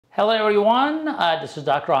Hello everyone, this is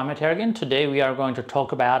Dr. Ahmet Ergin. Today we are going to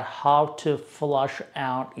talk about how to flush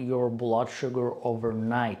out your blood sugar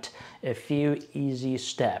overnight. A few easy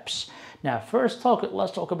steps. Now first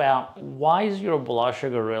let's talk about why is your blood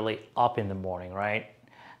sugar really up in the morning, right?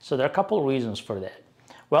 So there are a couple of reasons for that.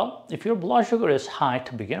 Well, if your blood sugar is high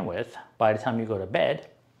to begin with, by the time you go to bed,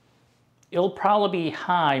 it'll probably be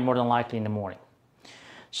high more than likely in the morning.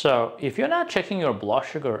 So if you're not checking your blood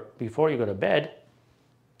sugar before you go to bed,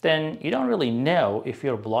 then you don't really know if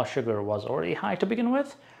your blood sugar was already high to begin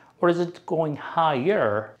with, or is it going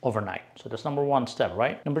higher overnight? So that's number one step,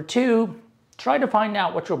 right? Number two, try to find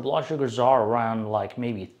out what your blood sugars are around like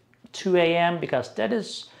maybe 2 a.m. because that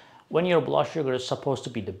is when your blood sugar is supposed to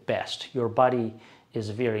be the best. Your body is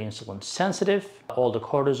very insulin sensitive. All the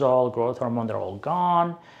cortisol, growth hormone, they're all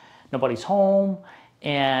gone. Nobody's home.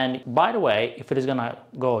 And by the way, if it is gonna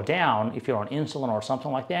go down, if you're on insulin or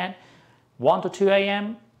something like that, 1 to 2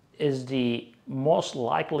 a.m. is the most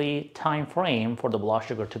likely time frame for the blood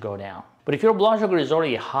sugar to go down. But if your blood sugar is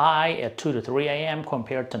already high at 2 to 3 a.m.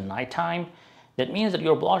 compared to nighttime, that means that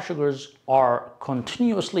your blood sugars are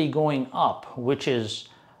continuously going up, which is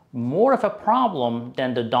more of a problem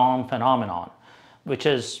than the dawn phenomenon, which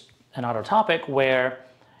is another topic where,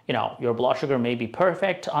 your blood sugar may be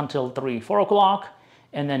perfect until 3, 4 o'clock,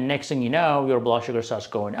 and then next thing you know, your blood sugar starts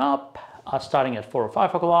going up, starting at 4 or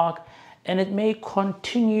 5 o'clock, and it may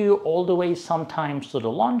continue all the way sometimes to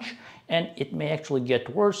the lunch, and it may actually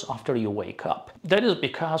get worse after you wake up. That is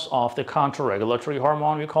because of the counter-regulatory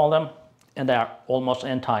hormone, we call them, and they are almost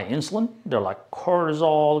anti-insulin. They're like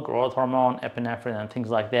cortisol, growth hormone, epinephrine, and things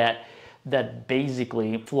like that, that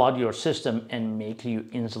basically flood your system and make you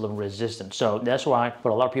insulin resistant. So that's why for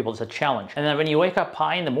a lot of people it's a challenge. And then when you wake up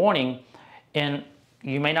high in the morning, and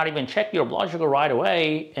you may not even check your blood sugar right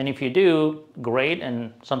away, and if you do, great,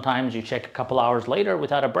 and sometimes you check a couple hours later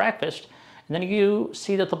without a breakfast, and then you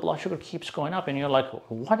see that the blood sugar keeps going up, and you're like,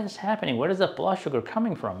 what is happening? Where is that blood sugar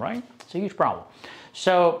coming from, right? It's a huge problem.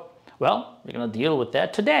 So, well, we're gonna deal with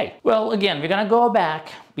that today. Well, again, we're gonna go back,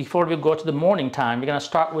 before we go to the morning time, we're gonna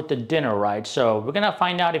start with the dinner, right? So we're gonna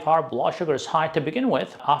find out if our blood sugar is high to begin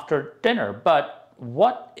with after dinner, but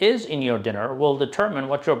what is in your dinner will determine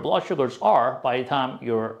what your blood sugars are by the time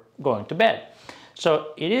you're going to bed.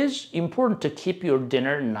 So it is important to keep your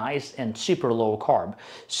dinner nice and super low carb.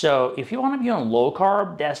 So if you want to be on low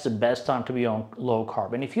carb, that's the best time to be on low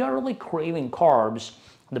carb. And if you are really craving carbs,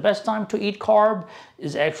 the best time to eat carb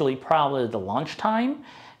is actually probably the lunchtime,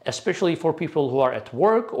 especially for people who are at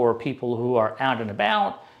work or people who are out and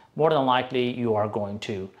about. More than likely you are going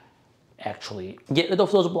to actually get rid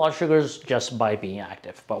of those blood sugars just by being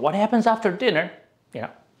active. But what happens after dinner,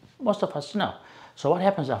 most of us know. So what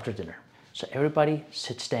happens after dinner? So everybody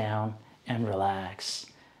sits down and relax,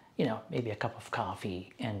 maybe a cup of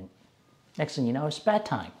coffee, and next thing you know, it's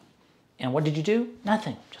bedtime. And what did you do?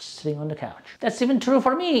 Nothing, just sitting on the couch. That's even true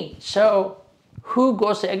for me. So who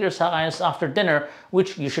goes to exercise after dinner,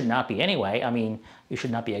 which you should not be anyway. I mean, you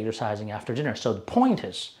should not be exercising after dinner. So the point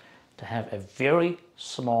is to have a very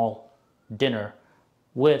small dinner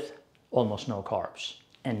with almost no carbs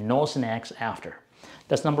and no snacks after.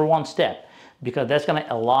 That's number one step, because that's going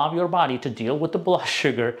to allow your body to deal with the blood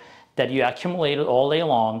sugar that you accumulated all day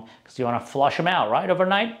long, because you want to flush them out, right,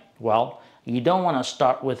 overnight? Well, you don't want to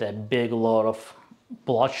start with a big load of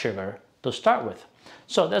blood sugar to start with.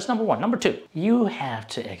 So that's number one. Number two, you have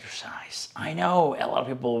to exercise. I know a lot of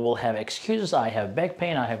people will have excuses. I have back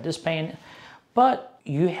pain, I have this pain, but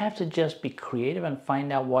you have to just be creative and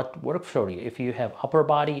find out what works for you. If you have upper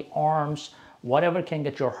body, arms, whatever can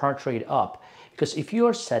get your heart rate up. Because if you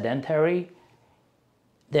are sedentary,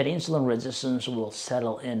 that insulin resistance will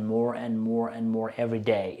settle in more and more and more every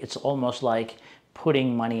day. It's almost like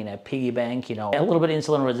putting money in a piggy bank. A little bit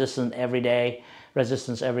insulin resistance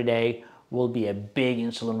every day will be a big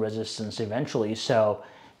insulin resistance eventually. So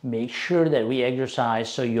make sure that we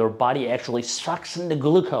exercise so your body actually sucks in the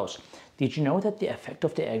glucose. Did you know that the effect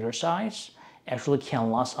of the exercise actually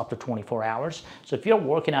can last up to 24 hours? So if you're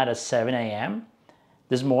working out at 7 a.m.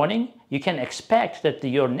 this morning, you can expect that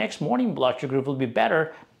your next morning blood sugar will be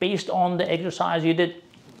better based on the exercise you did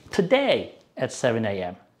today at 7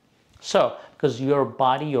 a.m. So, because your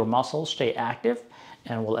body, your muscles stay active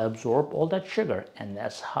and will absorb all that sugar, and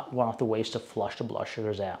that's one of the ways to flush the blood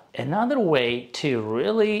sugars out. Another way to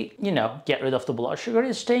really, get rid of the blood sugar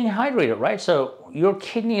is staying hydrated, right? So your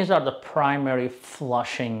kidneys are the primary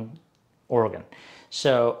flushing organ.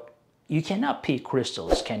 So you cannot pee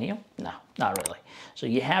crystals, can you? No, not really. So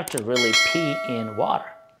you have to really pee in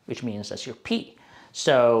water, which means that's your pee.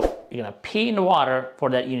 So you're gonna pee in the water. For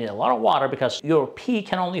that, you need a lot of water because your pee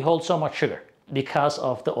can only hold so much sugar. because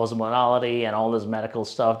of the osmolality and all this medical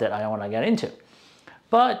stuff that I don't want to get into.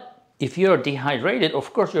 But if you're dehydrated,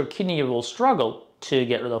 of course your kidney will struggle to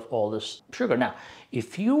get rid of all this sugar. Now,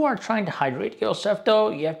 if you are trying to hydrate yourself though,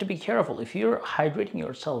 you have to be careful. If you're hydrating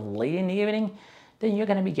yourself late in the evening, then you're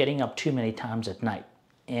going to be getting up too many times at night.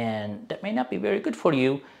 And that may not be very good for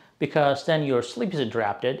you, because then your sleep is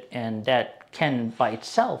interrupted, and that can by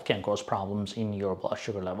itself can cause problems in your blood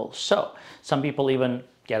sugar levels. So some people even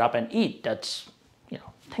get up and eat. That's,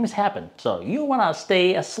 things happen. So you want to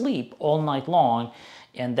stay asleep all night long,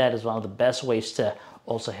 and that is one of the best ways to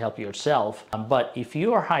also help yourself. But if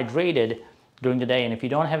you are hydrated during the day, and if you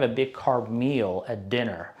don't have a big carb meal at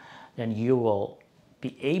dinner, then you will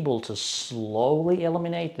be able to slowly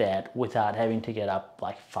eliminate that without having to get up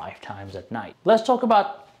like 5 times at night. Let's talk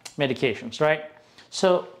about medications, right?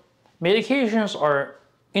 So medications are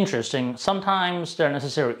interesting. Sometimes they're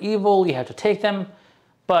necessary evil, you have to take them,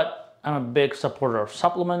 but I'm a big supporter of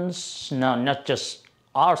supplements. No, not just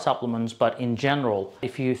our supplements, but in general.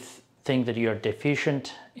 If you think that you're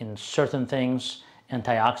deficient in certain things,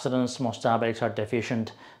 antioxidants, most diabetics are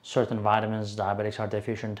deficient. Certain vitamins, diabetics are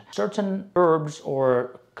deficient. Certain herbs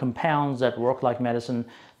or compounds that work like medicine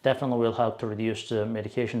definitely will help to reduce the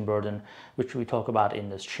medication burden, which we talk about in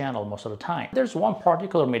this channel most of the time. There's one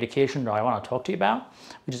particular medication that I want to talk to you about,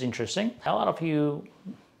 which is interesting. A lot of you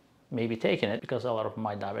may be taking it because a lot of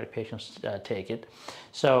my diabetic patients take it.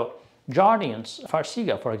 So Jardiance,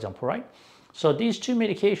 Farxiga, for example, right? So these two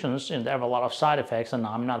medications, they have a lot of side effects, and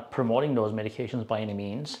I'm not promoting those medications by any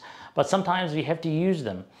means, but sometimes we have to use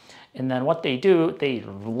them. And then what they do, they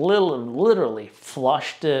literally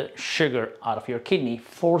flush the sugar out of your kidney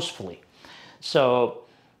forcefully. So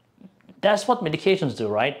that's what medications do,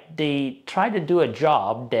 right? They try to do a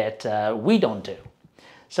job that we don't do.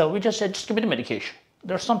 So we just said, just give me the medication.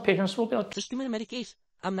 There are some patients who will be like, just give me the medication.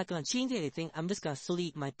 I'm not gonna change anything. I'm just gonna still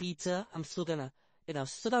eat my pizza. I'm still gonna,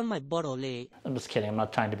 sit on my bottle lay. I'm just kidding. I'm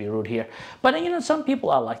not trying to be rude here. But some people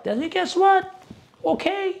are like that. And guess what?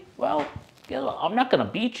 Okay, well, I'm not going to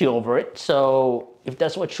beat you over it. So if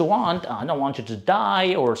that's what you want, I don't want you to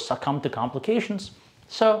die or succumb to complications.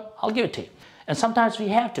 So I'll give it to you. And sometimes we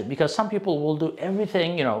have to, because some people will do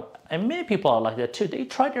everything, and many people are like that too. They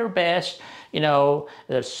try their best,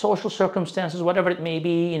 their social circumstances, whatever it may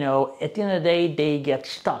be, at the end of the day, they get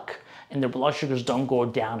stuck and their blood sugars don't go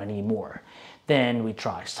down anymore. Then we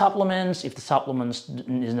try supplements. If the supplements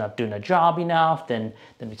is not doing a job enough, then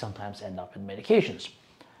we sometimes end up with medications.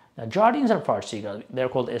 Now, Jardiance and Farxiga, they're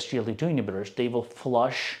called SGLT2 inhibitors. They will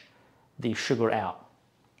flush the sugar out.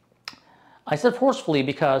 I said forcefully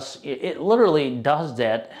because it literally does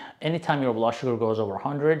that anytime your blood sugar goes over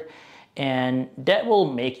 100, and that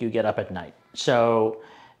will make you get up at night. So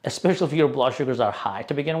especially if your blood sugars are high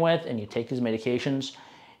to begin with and you take these medications,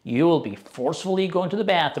 you will be forcefully going to the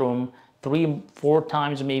bathroom 3-4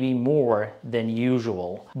 times, maybe more than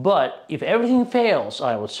usual. But if everything fails,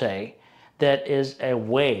 I would say, that is a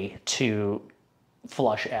way to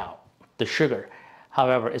flush out the sugar.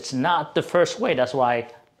 However, it's not the first way. That's why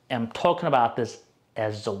I'm talking about this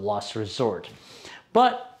as the last resort.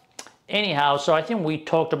 But anyhow, so I think we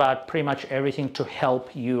talked about pretty much everything to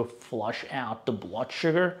help you flush out the blood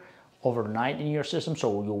sugar overnight in your system,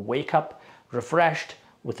 so you wake up refreshed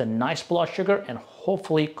with a nice blood sugar and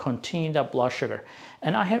hopefully continue that blood sugar.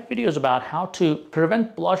 And I have videos about how to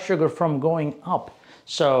prevent blood sugar from going up.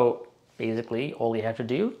 So basically all you have to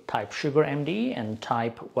do, type SugarMD and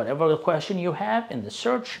type whatever the question you have in the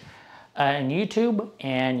search in YouTube,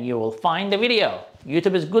 and you will find the video.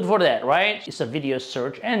 YouTube is good for that, right? It's a video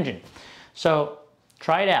search engine. So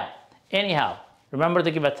try it out. Anyhow, remember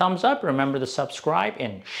to give a thumbs up, remember to subscribe,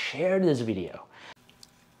 and share this video.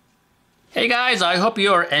 Hey guys, I hope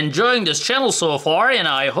you're enjoying this channel so far, and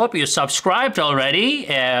I hope you subscribed already.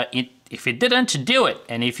 If you didn't, do it.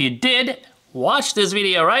 And if you did, watch this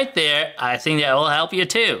video right there. I think that will help you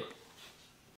too.